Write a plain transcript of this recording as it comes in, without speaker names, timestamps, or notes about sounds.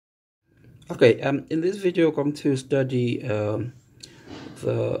Okay, in this video, I'm going to study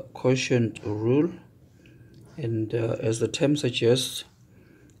the quotient rule, and as the term suggests,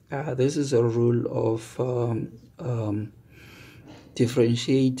 this is a rule of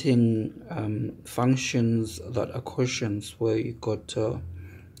differentiating functions that are quotients, where you got a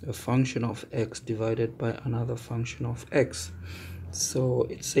function of x divided by another function of x. So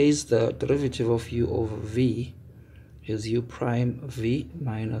it says the derivative of u over v is u prime v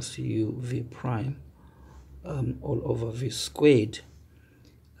minus u v prime all over v squared.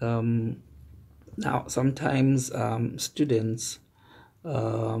 Now sometimes students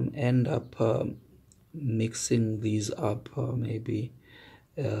end up mixing these up, maybe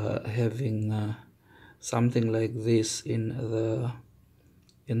having something like this in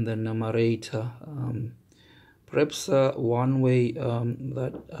the numerator. Perhaps one way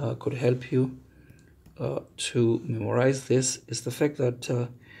that could help you to memorize this is the fact that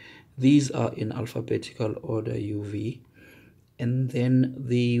these are in alphabetical order UV, and then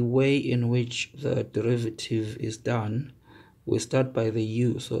the way in which the derivative is done, we start by the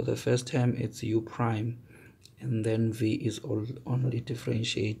u. So the first term, it's u prime, and then v is only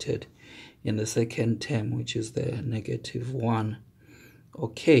differentiated in the second term, which is the -1.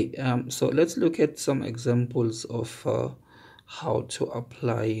 Okay, so let's look at some examples of how to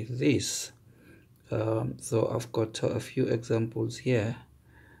apply this. So I've got a few examples here,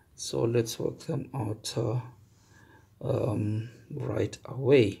 so let's work them out right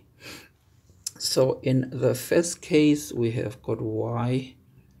away. So in the first case, we have got y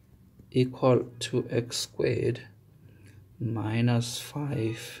equal to x squared minus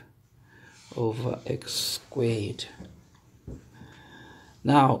 5 over x squared.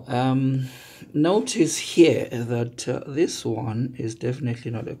 Now notice here that this one is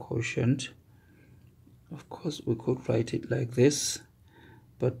definitely not a quotient. Of course, we could write it like this,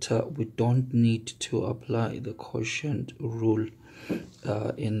 but we don't need to apply the quotient rule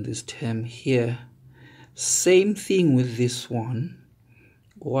in this term here. Same thing with this one.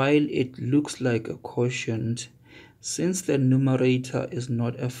 While it looks like a quotient, since the numerator is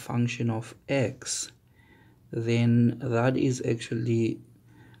not a function of x, then that is actually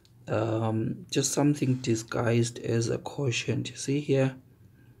just something disguised as a quotient. You see here,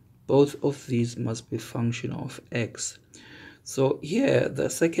 both of these must be function of x. So here, the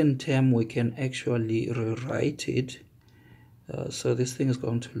second term, we can actually rewrite it. So this thing is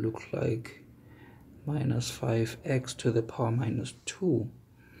going to look like minus 5x to the power minus 2.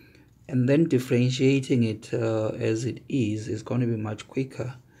 And then differentiating it as it is going to be much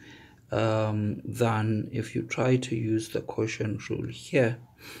quicker than if you try to use the quotient rule here.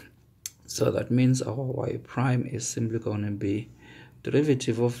 So that means our y prime is simply going to be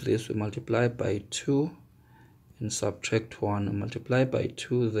derivative of this. We multiply by 2 and subtract 1 and multiply by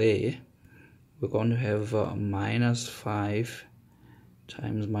 2 there. We're going to have minus 5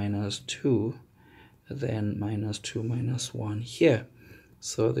 times minus 2, then minus 2 minus 1 here.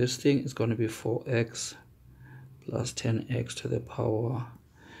 So this thing is going to be 4x plus 10x to the power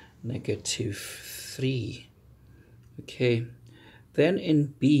 -3. Okay, then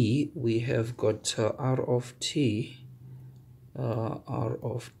in B we have got r of t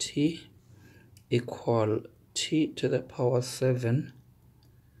equal t to the power 7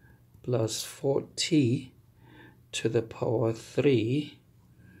 plus 4t to the power 3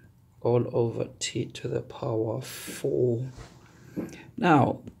 all over t to the power 4.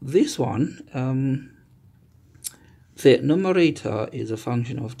 Now this one, the numerator is a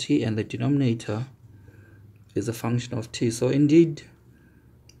function of t and the denominator is a function of t. So indeed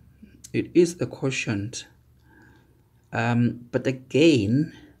it is a quotient, but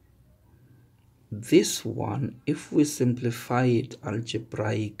again, this one, if we simplify it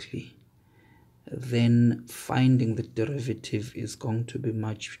algebraically, then finding the derivative is going to be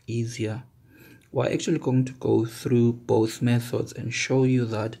much easier. We're actually going to go through both methods and show you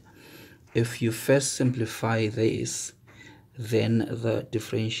that if you first simplify this, then the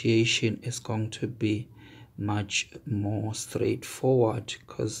differentiation is going to be much more straightforward,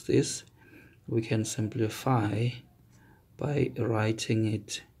 because this we can simplify by writing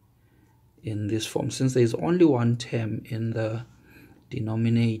it in this form. Since there is only one term in the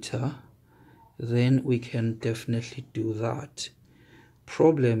denominator, then we can definitely do that.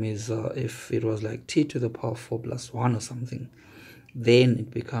 Problem is if it was like t to the power 4 plus 1 or something, then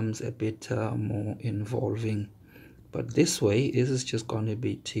it becomes a bit more involving. But this way, this is just going to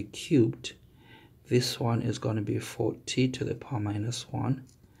be t cubed. This one is going to be 4t to the power minus 1.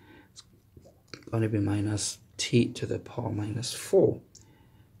 It's going to be minus t to the power minus 4.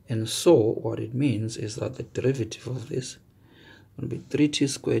 And so what it means is that the derivative of this will be 3t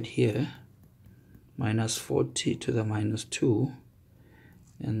squared here minus 4t to the minus 2,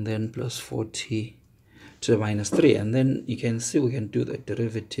 and then plus 4t to the minus 3. And then you can see we can do the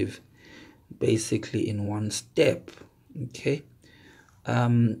derivative basically in one step. Okay,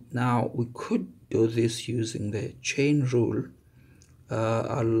 now we could do this using the chain rule.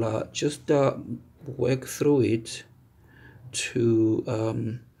 I'll just work through it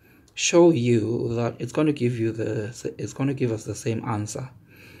to show you that it's going to give you it's going to give us the same answer,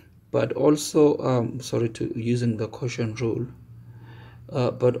 but also using the quotient rule,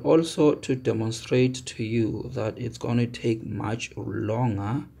 but also to demonstrate to you that it's going to take much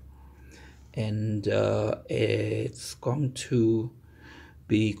longer, and it's going to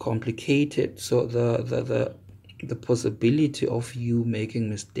be complicated. So the possibility of you making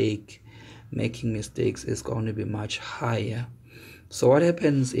mistakes is going to be much higher. So what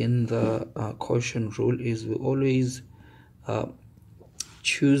happens in the quotient rule is we always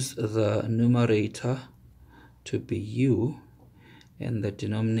choose the numerator to be u and the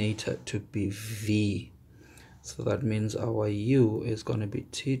denominator to be v. So that means our u is going to be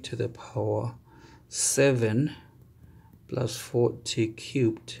t to the power 7 plus 4t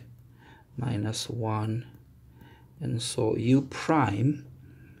cubed minus 1. And so u prime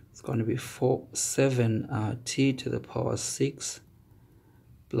is going to be 7t to the power 6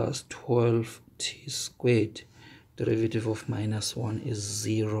 plus 12t squared. Derivative of minus 1 is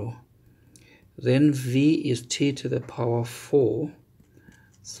 0. Then v is t to the power 4.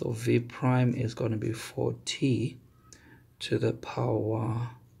 So v prime is going to be 4t to the power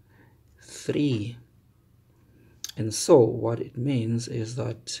 3. And so what it means is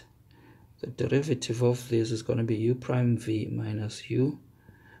that the derivative of this is going to be u prime v minus u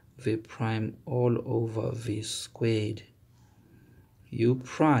v prime all over v squared. U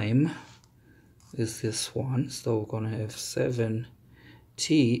prime is this one, so we're going to have 7t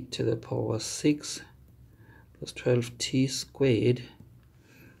to the power 6 plus 12t squared.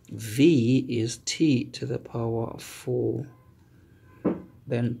 V is t to the power 4.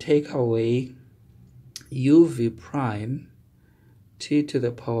 Then take away uv prime, t to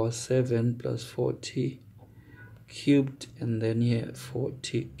the power 7 plus 4t cubed, and then here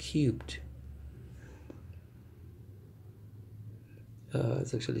 4t cubed.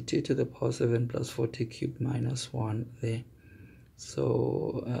 It's actually t to the power 7 plus 4t cubed minus 1 there.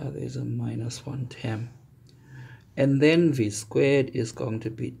 So there's a minus 1 term. And then v squared is going to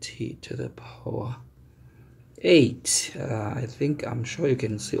be t to the power 8. I'm sure you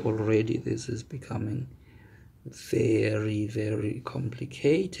can see already this is becoming very, very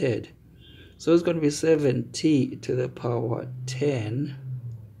complicated. So it's going to be 7t to the power 10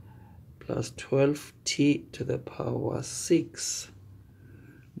 plus 12t to the power 6.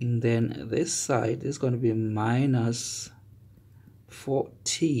 And then this side is going to be minus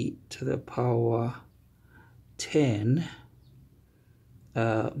 4t to the power 10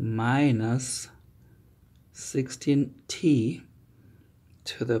 minus 16t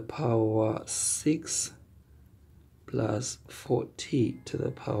to the power 6 plus 4t to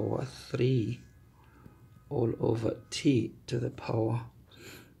the power 3 all over t to the power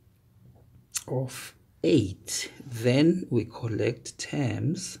of 8. Then we collect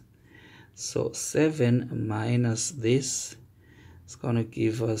terms. So 7 minus this is going to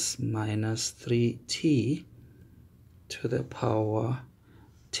give us minus 3t to the power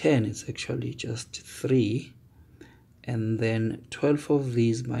 10. It's actually just 3. And then 12 of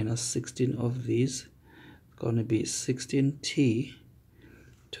these minus 16 of these is going to be 16t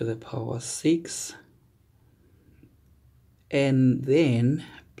to the power 6. And then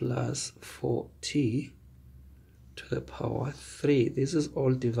plus 4t to the power 3. This is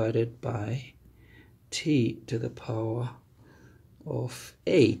all divided by t to the power of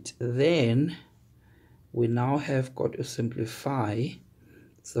 8. Then we now have got to simplify.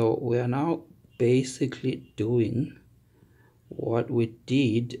 So we are now basically doing what we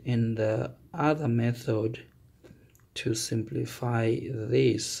did in the other method to simplify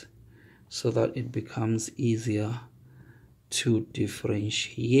this so that it becomes easier to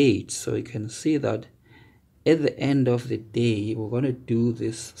differentiate. So you can see that at the end of the day we're going to do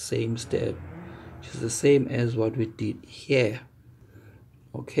this same step, which is the same as what we did here.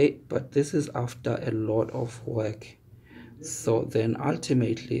 Okay, but this is after a lot of work. So then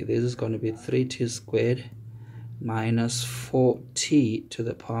ultimately this is going to be 3t squared minus 4t to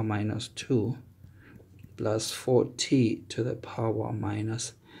the power minus 2 plus 4t to the power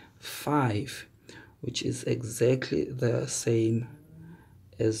minus 5, which is exactly the same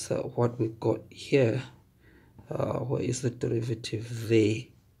as what we got here. Where is the derivative there?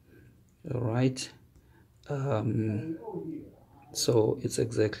 All right. So it's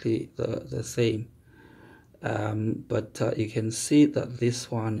exactly the same. but you can see that this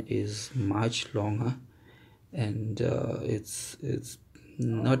one is much longer, and it's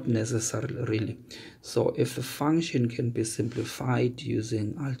not necessary really. So if the function can be simplified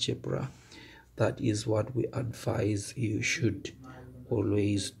using algebra, that is what we advise you should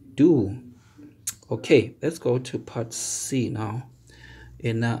always do. Okay, let's go to part C now.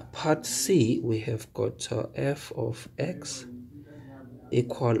 In part C, we have got f of x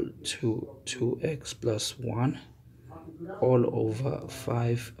equal to 2x plus 1 all over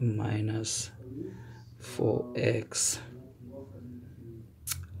 5 minus 4x.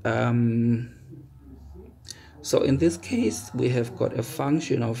 So in this case, we have got a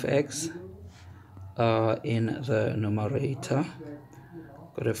function of x in the numerator,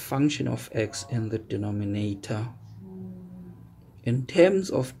 got a function of x in the denominator. In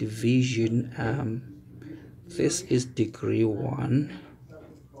terms of division, this is degree 1,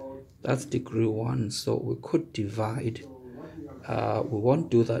 that's degree 1, so we could divide. We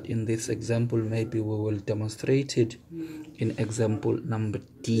won't do that in this example. Maybe we will demonstrate it in example number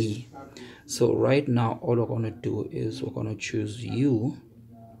D. So right now all we're going to do is we're going to choose u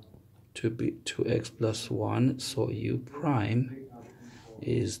to be 2x plus 1, so u prime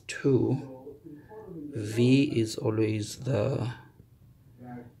is 2, v is always the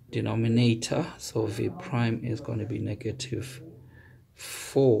denominator, so v prime is going to be negative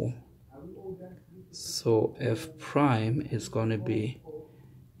 4. So f prime is going to be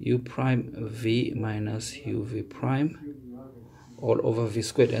u prime v minus u v prime all over v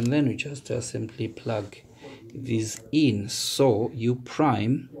squared, and then we just simply plug these in. So u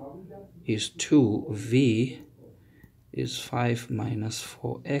prime is 2, v is 5 minus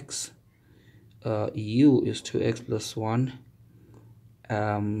 4x, u is 2x plus 1,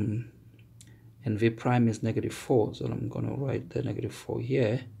 and v prime is negative 4, so I'm going to write the negative 4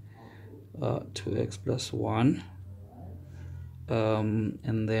 here, 2x plus 1,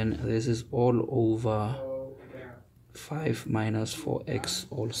 and then this is all over 5 minus 4x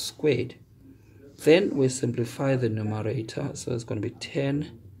all squared. Then we simplify the numerator, so it's going to be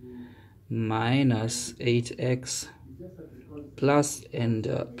 10 minus 8x plus, and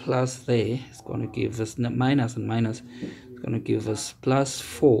plus there is going to give us minus, and minus is going to give us plus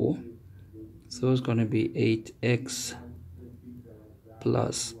 4, so it's going to be 8x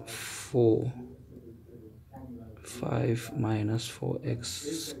plus 4, 5 minus 4x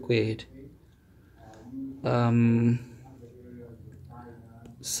squared.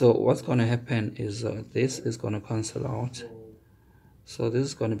 So what's going to happen is this is going to cancel out, so this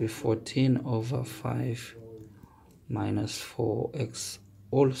is going to be 14 over 5 minus 4x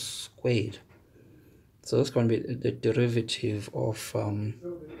all squared. So it's going to be the derivative of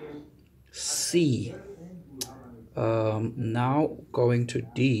C. Now going to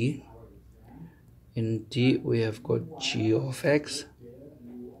D. In D we have got g of x,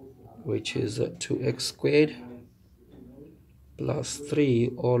 which is 2x squared plus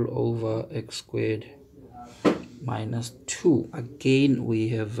 3 all over x squared minus 2. Again we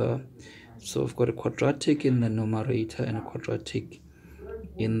have so we've got a quadratic in the numerator and a quadratic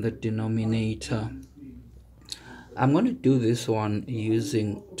in the denominator. I'm going to do this one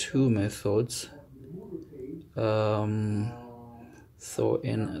using two methods. So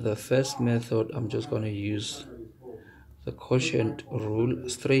in the first method, I'm just going to use the quotient rule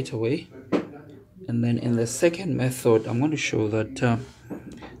straight away, and then in the second method, I'm going to show that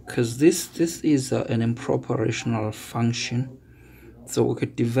because this is an improper rational function, so we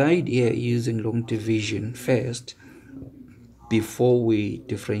could divide here using long division first before we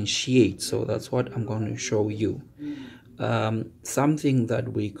differentiate. So that's what I'm going to show you. Something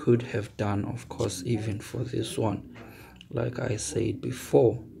that we could have done, of course, even for this one, like I said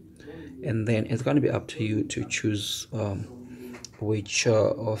before, and then it's going to be up to you to choose which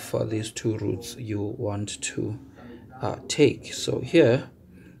of these two routes you want to take. So here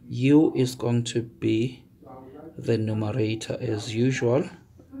u is going to be the numerator as usual,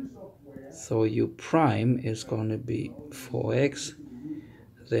 so u prime is going to be 4x,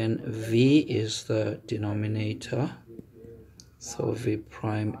 then v is the denominator, so v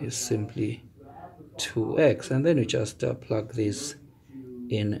prime is simply 2x, and then we just plug this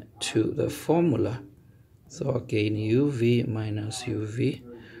into the formula. So again, uv minus uv,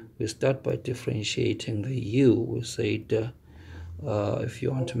 we start by differentiating the u. We said if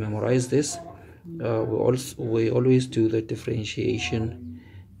you want to memorize this, we always do the differentiation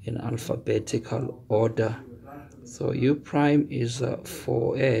in alphabetical order. So u prime is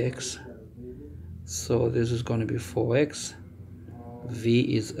 4x, so this is going to be 4x,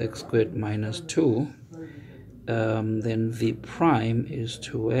 v is x squared minus 2, then v prime is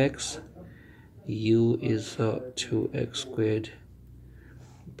 2x, u is 2x squared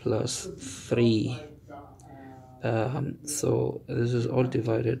plus 3. So this is all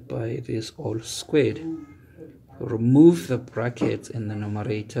divided by this all squared. Remove the brackets in the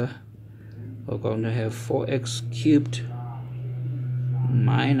numerator. We're going to have 4x cubed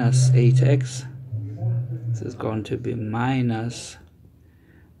minus 8x. This is going to be minus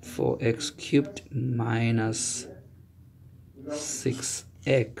 4x cubed minus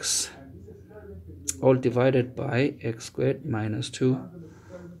 6x, all divided by x squared minus 2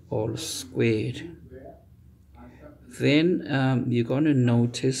 all squared. Then you're going to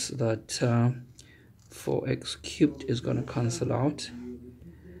notice that 4x cubed is going to cancel out.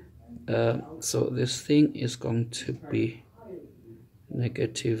 So this thing is going to be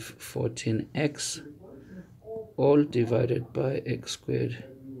negative 14x, all divided by x squared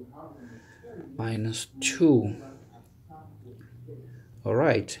minus 2. All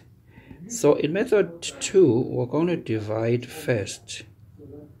right. So in method 2, we're going to divide first.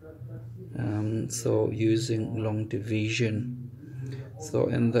 So using long division. So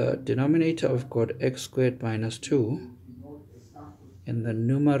in the denominator, we've got x squared minus 2. In the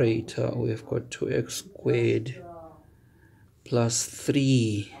numerator, we've got 2x squared plus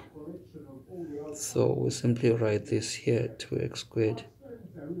 3. So we simply write this here, 2x squared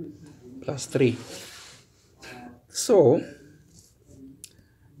plus 3. So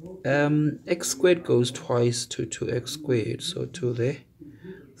x squared goes twice to 2x squared, so 2 there.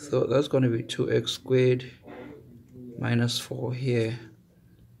 So that's going to be 2x squared minus 4 here.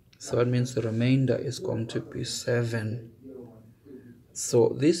 So that means the remainder is going to be 7.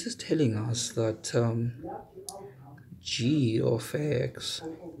 So this is telling us that g of x,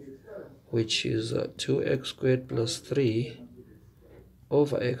 which is 2x squared plus 3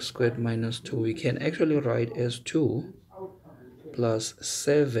 over x squared minus 2, we can actually write as 2 plus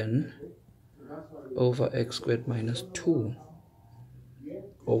 7 over x squared minus 2,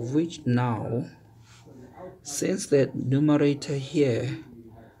 of which now, since the numerator here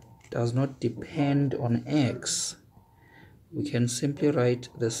does not depend on x, we can simply write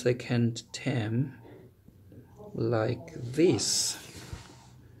the second term like this,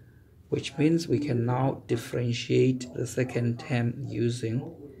 which means we can now differentiate the second term using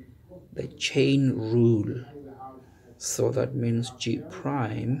the chain rule. So that means g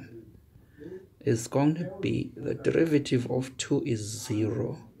prime is going to be, the derivative of 2 is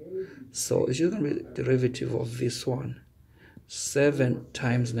 0. So it's just going to be the derivative of this one, 7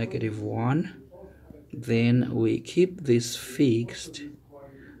 times negative 1. Then we keep this fixed,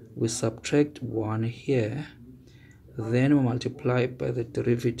 we subtract 1 here, then we multiply by the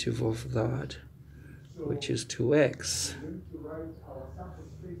derivative of that, which is 2x.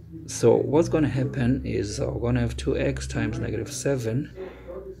 So what's going to happen is we're going to have 2x times negative 7,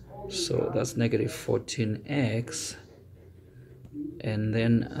 so that's negative 14x, and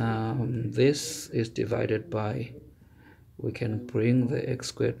then this is divided by, we can bring the x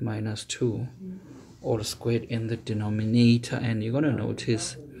squared minus 2 all squared in the denominator, and you're going to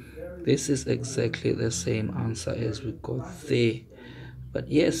notice this is exactly the same answer as we got there. But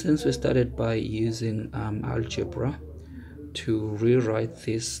yes, since we started by using algebra to rewrite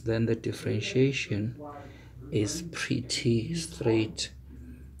this, then the differentiation is pretty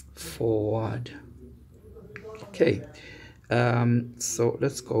straightforward. Okay, so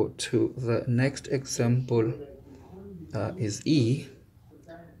let's go to the next example. Is E.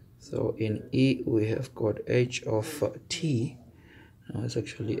 So in E we have got h of t. Now it's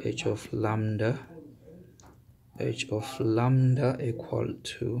actually h of lambda. H of lambda equal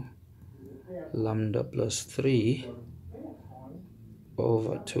to lambda plus 3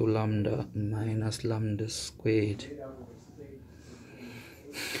 over 2 lambda minus lambda squared.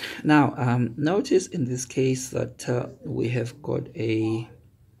 Now notice in this case that we have got a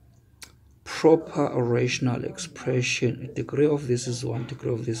proper rational expression. A degree of this is 1,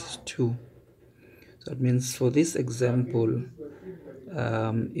 degree of this is 2. So that means for this example,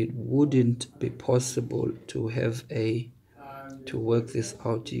 it wouldn't be possible to have to work this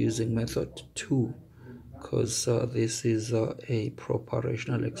out using method 2, because this is a proper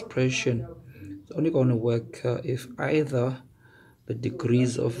rational expression. It's only going to work if either the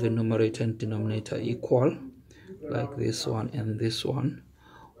degrees of the numerator and denominator equal, like this one and this one,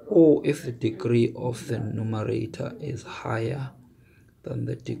 or if the degree of the numerator is higher than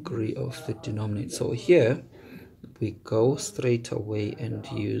the degree of the denominator. So here we go straight away and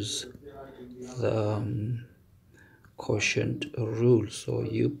use the quotient rule. So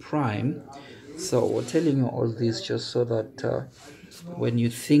u prime. So we're telling you all this just so that when you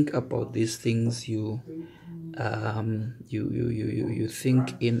think about these things, you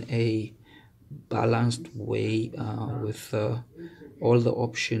think in a balanced way with all the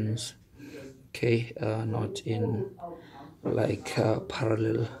options, okay, not in like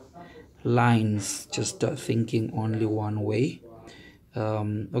parallel lines, just thinking only one way.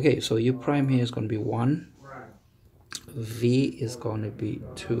 Okay, so u prime here is going to be 1, v is going to be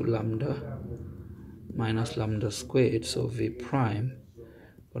 2 lambda minus lambda squared, so v prime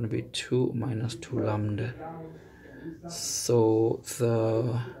going to be 2 minus 2 lambda. So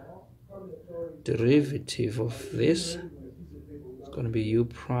the derivative of this is going to be u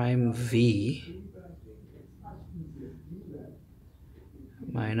prime v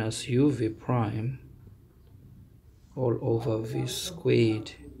minus uv prime all over v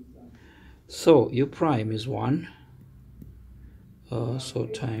squared. So u prime is 1, so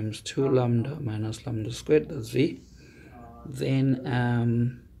times 2 lambda minus lambda squared, that's v. Then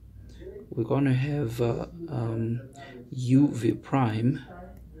we're going to have uv prime,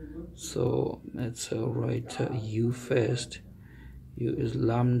 so let's write u first. U is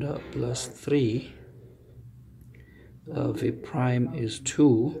lambda plus 3, v prime is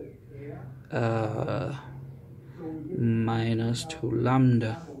 2 minus 2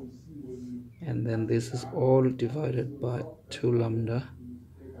 lambda, and then this is all divided by 2 lambda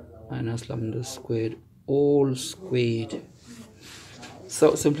minus lambda squared all squared.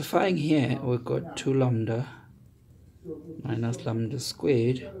 So simplifying here, we've got 2 lambda minus lambda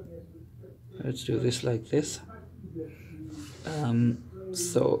squared. Let's do this like this.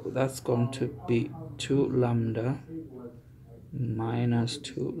 So that's going to be 2 lambda minus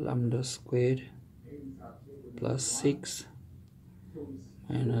 2 lambda squared plus 6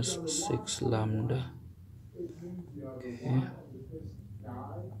 minus 6 lambda. Okay.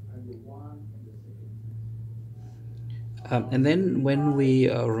 And then when we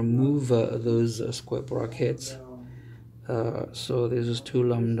remove those square brackets, so this is 2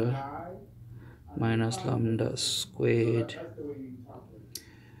 lambda minus lambda squared.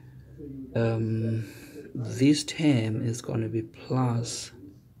 This term is going to be plus,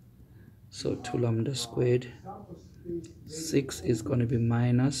 so 2 lambda squared. 6 is going to be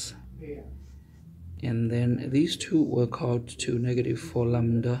minus, and then these two work out to negative 4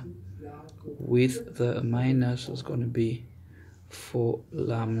 lambda. With the minus is going to be 4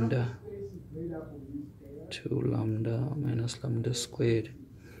 lambda, 2 lambda minus lambda squared.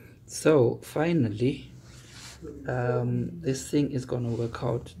 So finally, this thing is going to work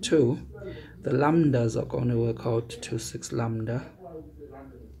out to, the lambdas are going to work out to 6 lambda.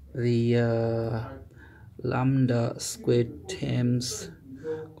 The lambda squared terms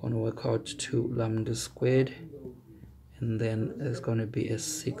going to work out to lambda squared, and then there's going to be a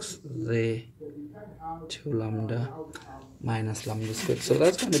 6 there, 2 lambda minus lambda squared. So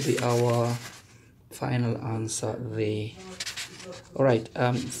that's going to be our final answer there. All right,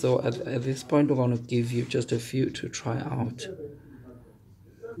 so at this point we're going to give you just a few to try out.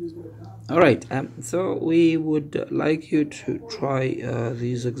 All right, so we would like you to try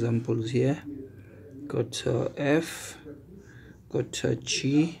these examples here. Got F, got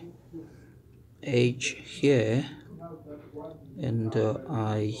G, H here, and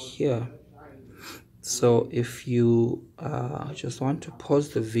I here. So if you just want to pause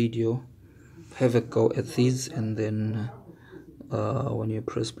the video, have a go at these, and then when you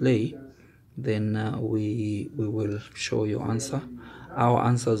press play, then we will show your answer, our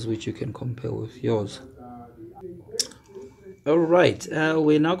answers, which you can compare with yours. All right,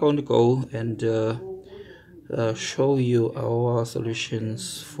 we're now going to go and show you our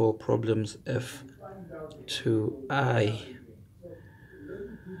solutions for problems F to I.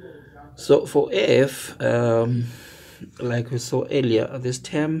 So for F, like we saw earlier, this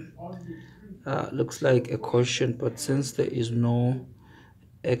term looks like a quotient, but since there is no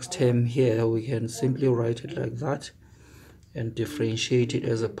x term here, we can simply write it like that and differentiate it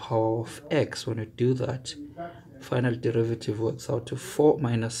as a power of x. When we do that, final derivative works out to 4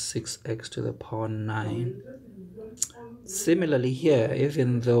 minus 6x to the power 9. Similarly here,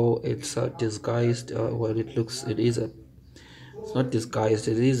 even though it's disguised, well, it's not disguised,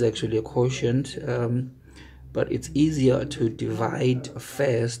 it is actually a quotient, but it's easier to divide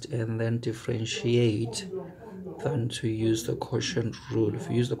first and then differentiate than to use the quotient rule. If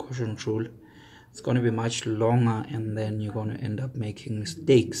you use the quotient rule, it's going to be much longer, and then you're going to end up making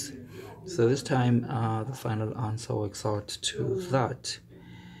mistakes. So this time the final answer works out to that.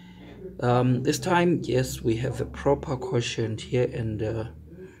 This time, yes, we have a proper quotient here, and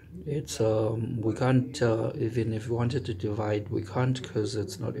it's we can't even if we wanted to divide, we can't, because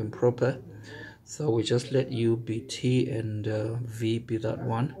it's not improper. So we just let u be t and v be that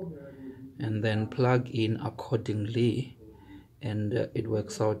one, and then plug in accordingly, and it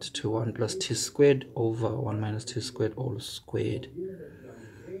works out to 1 plus t squared over 1 minus t squared all squared.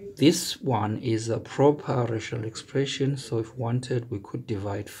 This one is a proper rational expression, so if wanted we could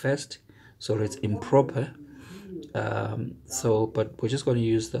divide first, so it's improper. But we're just going to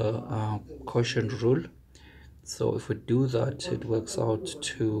use the quotient rule. So if we do that, it works out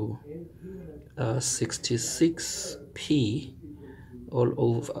to 66p all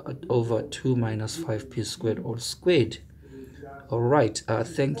over 2 minus 5p squared all squared. All right,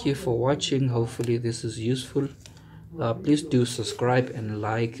 thank you for watching. Hopefully this is useful. Please do subscribe and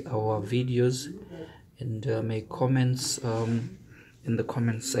like our videos, and make comments in the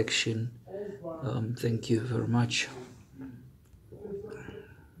comment section. Thank you very much.